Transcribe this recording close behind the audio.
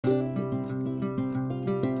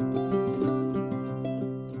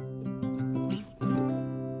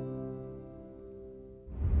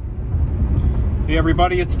Hey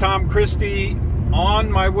everybody, it's Tom Christie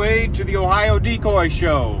on my way to the Ohio Decoy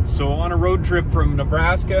Show. So on a road trip from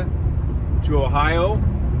Nebraska to Ohio.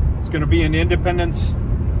 It's going to be in Independence,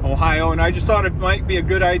 Ohio, and I just thought it might be a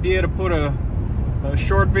good idea to put a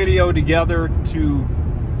short video together to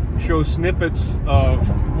show snippets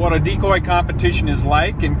of what a decoy competition is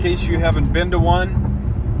like in case you haven't been to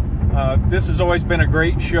one. This has always been a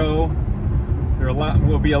great show. There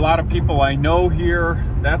will be a lot of people I know here.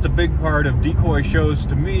 That's a big part of decoy shows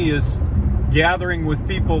to me, is gathering with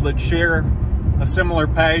people that share a similar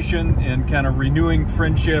passion and kind of renewing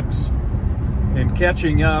friendships and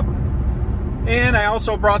catching up. And I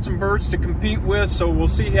also brought some birds to compete with, so we'll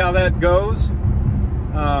see how that goes.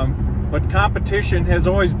 But competition has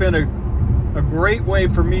always been a great way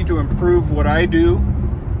for me to improve what I do.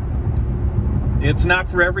 It's not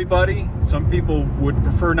for everybody. Some people would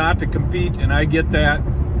prefer not to compete, and I get that.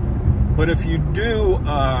 But if you do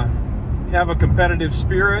have a competitive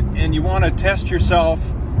spirit and you want to test yourself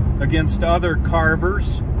against other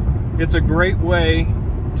carvers, it's a great way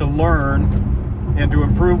to learn and to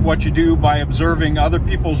improve what you do by observing other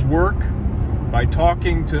people's work, by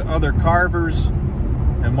talking to other carvers,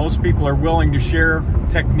 and most people are willing to share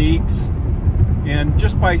techniques, and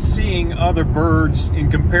just by seeing other birds in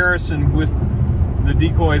comparison with the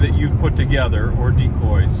decoy that you've put together, or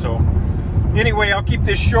decoys. So anyway, I'll keep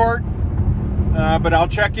this short, but I'll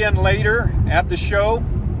check in later at the show,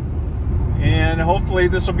 and hopefully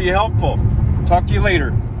this will be helpful. Talk to you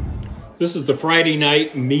later. This is the Friday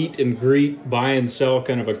night meet and greet, buy and sell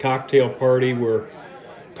kind of a cocktail party where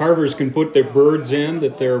carvers can put their birds in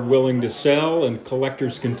that they're willing to sell, and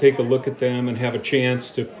collectors can take a look at them and have a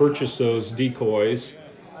chance to purchase those decoys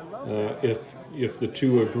if the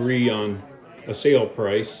two agree on a sale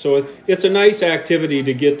price. So it's a nice activity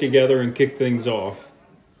to get together and kick things off.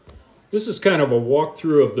 This is kind of a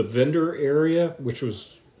walkthrough of the vendor area, which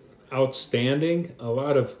was outstanding. A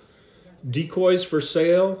lot of decoys for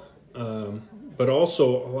sale, but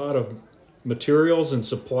also a lot of materials and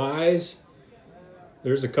supplies.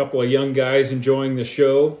 There's a couple of young guys enjoying the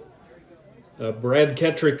show. Brad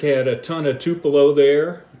Kettrick had a ton of Tupelo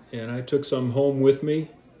there, and I took some home with me.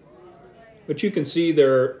 But you can see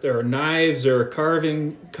there are knives, there are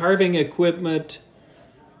carving equipment,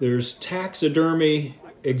 there's taxidermy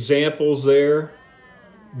examples there.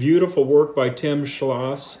 Beautiful work by Tim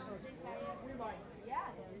Schloss.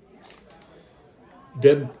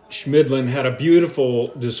 Deb Schmidlin had a beautiful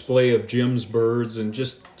display of Jim's birds, and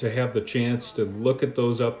just to have the chance to look at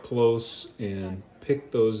those up close and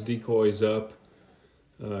pick those decoys up,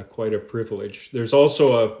 quite a privilege. There's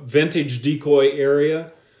also a vintage decoy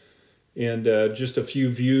area, and just a few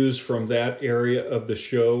views from that area of the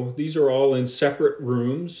show. These are all in separate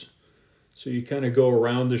rooms, so you kind of go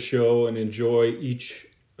around the show and enjoy each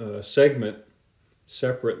segment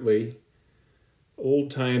separately.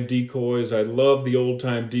 Old-time decoys. I love the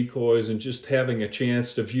old-time decoys, and just having a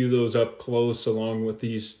chance to view those up close along with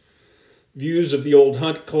these views of the old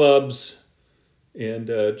hunt clubs, and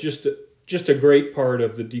just a great part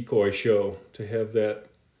of the decoy show to have that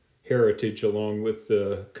heritage along with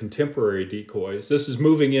the contemporary decoys. This is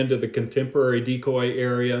moving into the contemporary decoy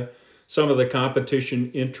area. Some of the competition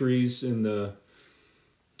entries in the,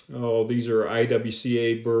 these are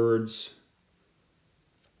IWCA birds.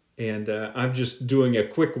 And I'm just doing a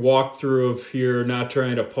quick walkthrough of here, not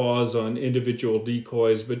trying to pause on individual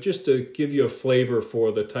decoys, but just to give you a flavor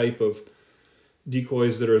for the type of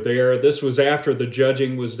decoys that are there. This was after the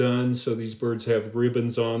judging was done, so these birds have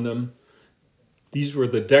ribbons on them. These were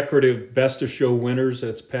the decorative Best of Show winners.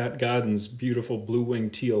 That's Pat Godden's beautiful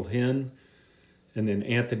blue-winged teal hen. And then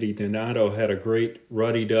Anthony Donato had a great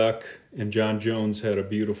ruddy duck, and John Jones had a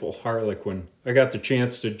beautiful harlequin. I got the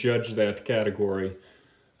chance to judge that category.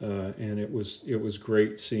 And it was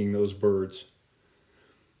great seeing those birds.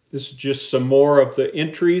 This is just some more of the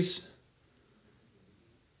entries.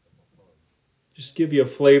 Just give you a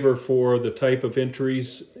flavor for the type of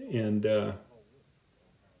entries. And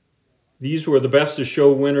these were the Best of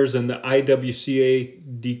Show winners in the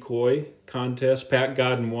IWCA decoy contest. Pat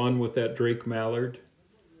Godden won with that Drake Mallard.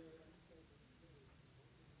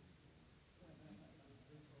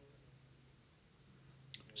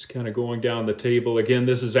 Just kind of going down the table. Again,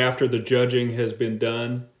 this is after the judging has been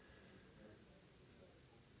done.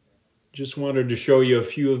 Just wanted to show you a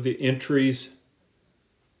few of the entries.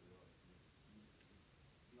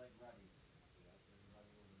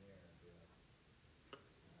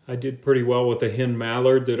 I did pretty well with the hen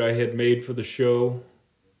mallard that I had made for the show.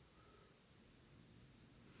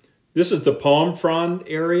 This is the palm frond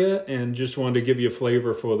area, and just wanted to give you a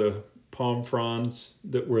flavor for the palm fronds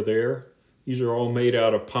that were there. These are all made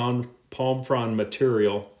out of palm frond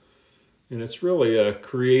material. And it's really a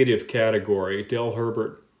creative category. Dale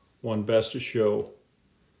Herbert won Best of Show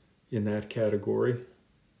in that category.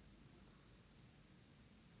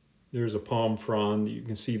 There's a palm frond. You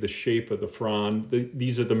can see the shape of the frond.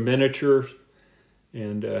 These are the miniatures.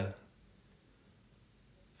 And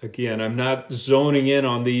again, I'm not zoning in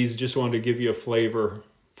on these. Just wanted to give you a flavor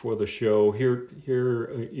for the show. Here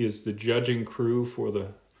is the judging crew for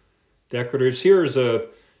the decoratives. Here's a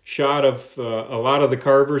shot of a lot of the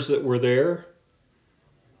carvers that were there.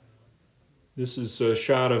 This is a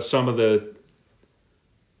shot of some of the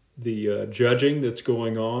judging that's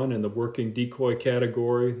going on in the working decoy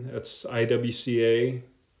category. That's IWCA.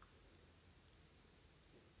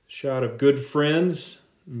 Shot of good friends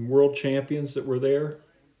and world champions that were there.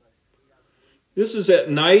 This is at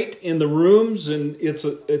night in the rooms, and it's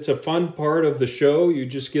a fun part of the show. You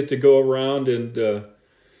just get to go around and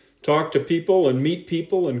talk to people and meet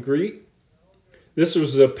people and greet. This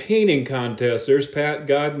was a painting contest. There's Pat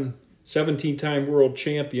Godden, 17-time world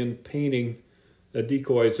champion, painting a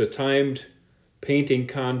decoy. It's a timed painting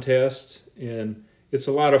contest, and it's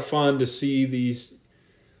a lot of fun to see these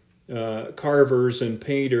carvers and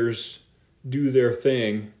painters do their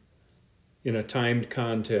thing in a timed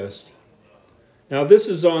contest. Now this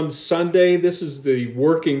is on Sunday. This is the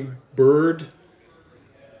working bird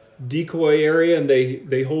decoy area, and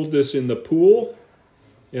they hold this in the pool.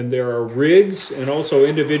 And there are rigs and also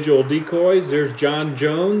individual decoys. There's John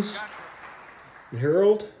Jones and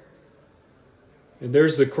Harold. And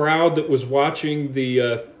there's the crowd that was watching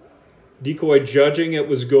the decoy judging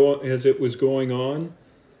as it was going on.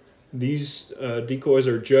 These decoys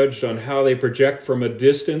are judged on how they project from a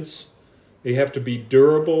distance. They have to be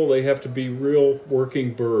durable. They have to be real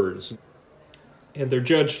working birds. And they're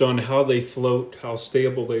judged on how they float, how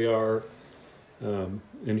stable they are. And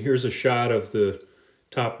here's a shot of the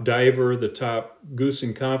top diver, the top goose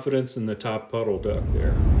in confidence, and the top puddle duck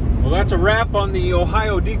there. Well, that's a wrap on the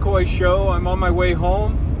Ohio Decoy Show. I'm on my way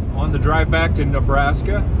home on the drive back to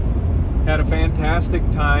Nebraska. Had a fantastic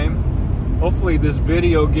time. Hopefully this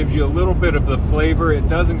video gives you a little bit of the flavor. It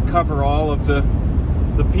doesn't cover all of the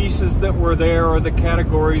pieces that were there or the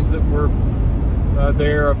categories that were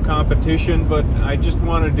there of competition, but I just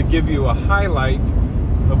wanted to give you a highlight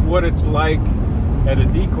of what it's like at a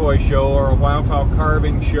decoy show or a wildfowl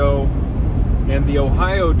carving show. And the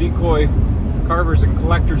Ohio Decoy Carvers and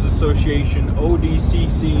Collectors Association,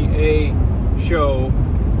 ODCCA show,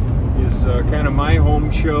 is kind of my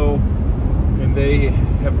home show, and they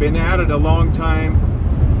have been at it a long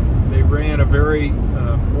time. They ran a very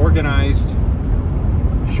organized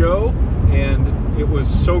show, and it was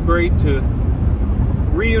so great to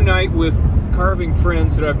reunite with carving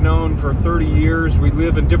friends that I've known for 30 years. We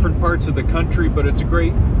live in different parts of the country, but it's a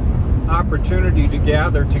great opportunity to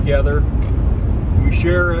gather together. We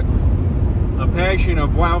share a passion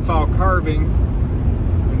of wildfowl carving,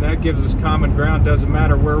 and that gives us common ground. Doesn't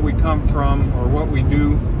matter where we come from or what we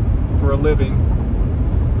do for a living.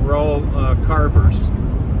 We're all carvers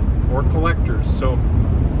or collectors. So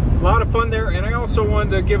a lot of fun there. And I also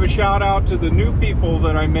wanted to give a shout out to the new people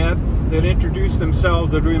that I met that introduced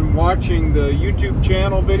themselves, that have been watching the YouTube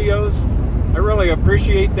channel videos. I really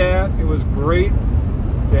appreciate that. It was great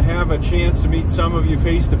to have a chance to meet some of you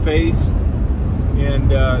face to face,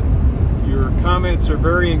 and your comments are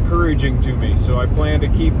very encouraging to me, so I plan to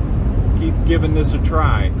keep giving this a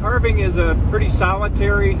try. Carving is a pretty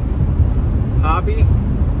solitary hobby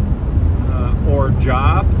or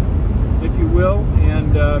job, if you will,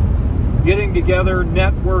 and getting together,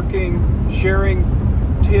 networking, sharing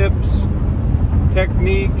tips,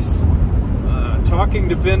 techniques, talking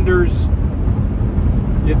to vendors,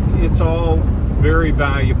 it's all very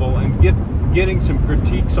valuable. And getting some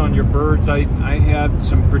critiques on your birds. I had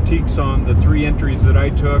some critiques on the 3 entries that I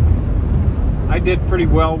took. I did pretty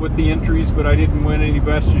well with the entries, but I didn't win any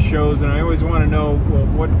best of shows, and I always want to know, well,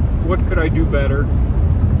 what could I do better?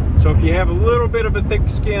 So if you have a little bit of a thick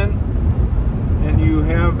skin and you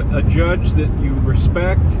have a judge that you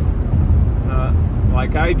respect,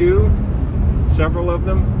 like I do, several of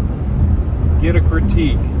them, get a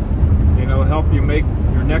critique. It'll help you make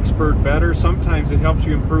your next bird better. Sometimes it helps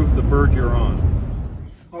you improve the bird you're on.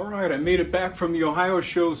 All right, I made it back from the Ohio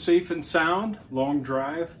show safe and sound. Long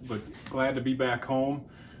drive, but glad to be back home.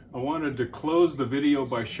 I wanted to close the video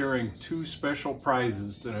by sharing 2 special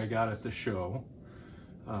prizes that I got at the show.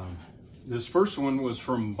 This first one was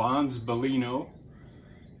from Bonds Bellino,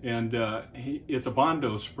 and it's a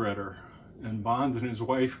Bondo spreader. And Bonds and his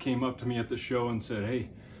wife came up to me at the show and said, "Hey,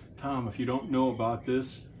 Tom, if you don't know about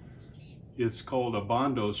this, it's called a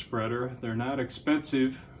Bondo spreader. They're not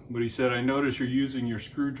expensive, but he said, I notice you're using your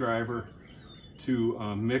screwdriver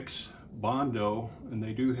to mix Bondo, and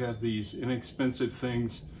they do have these inexpensive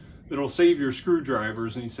things that'll save your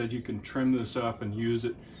screwdrivers, and he said you can trim this up and use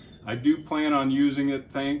it. I do plan on using it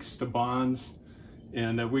thanks to Bonds,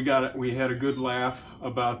 and we had a good laugh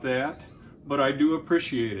about that, but I do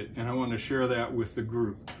appreciate it, and I want to share that with the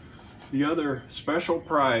group. The other special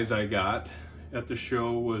prize I got at the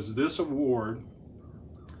show was this award.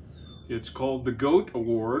 It's called the Goat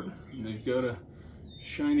Award, and they've got a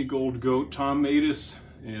shiny gold goat. Tom Matus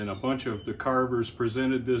and a bunch of the carvers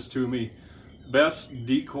presented this to me. Best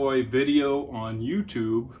decoy video on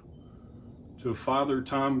YouTube to Father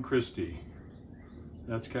Tom Christie.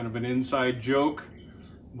 That's kind of an inside joke,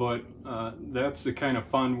 but that's the kind of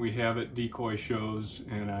fun we have at decoy shows,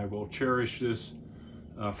 and I will cherish this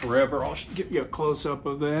forever. I'll give you a close-up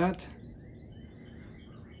of that,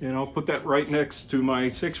 and I'll put that right next to my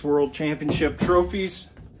 6 World Championship trophies,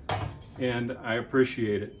 and I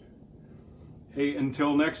appreciate it. Hey,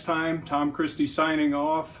 until next time, Tom Christie signing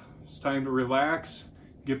off. It's time to relax,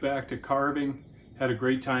 get back to carving. Had a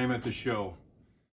great time at the show.